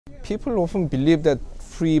people often believe that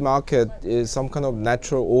free market is some kind of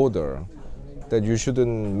natural order that you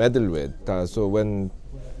shouldn't meddle with. So when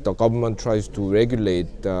the government tries to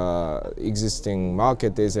regulate the existing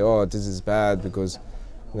market, they say, oh, this is bad because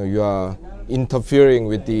you are interfering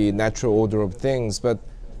with the natural order of things. But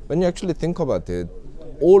when you actually think about it,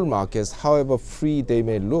 all markets, however free they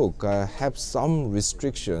may look, have some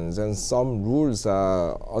restrictions and some rules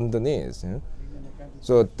underneath.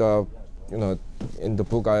 So in the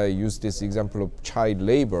book I use this example of child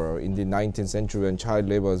labor in the 19th century, when child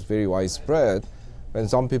labor was very widespread. When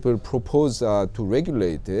some people proposed to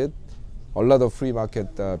regulate it, a lot of free market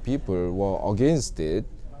people were against it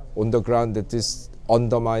on the ground that this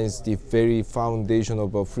undermines the very foundation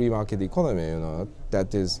of a free market economy,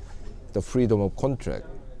 that is the freedom of contract.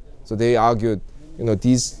 So they argued,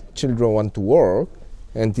 these children want to work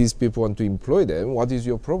and these people want to employ them. What is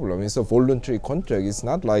your problem? It's a voluntary contract. It's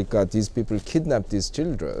not like these people kidnap these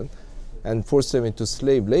children and force them into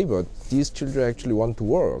slave labor. These children actually want to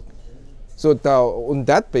work. So on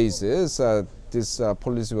that basis, this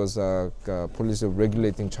policy of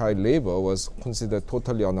regulating child labor was considered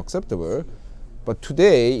totally unacceptable. But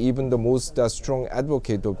today, even the most strong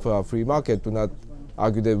advocate of free market do not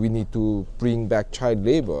argue that we need to bring back child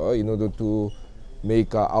labor in order to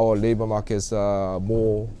make our labor markets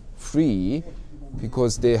more free,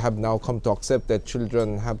 because they have now come to accept that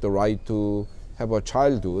children have the right to have a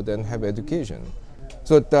childhood and have education.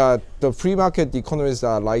 So the free market economists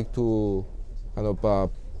like to kind of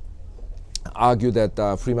argue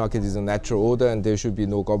that free market is a natural order and there should be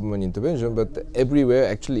no government intervention, but everywhere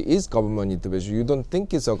actually is government intervention. You don't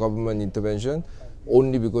think it's a government intervention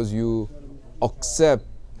only because you accept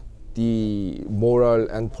the moral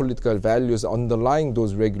and political values underlying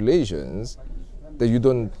those regulations, that you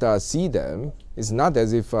don't see them. It's not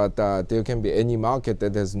as if there can be any market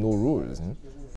that has no rules.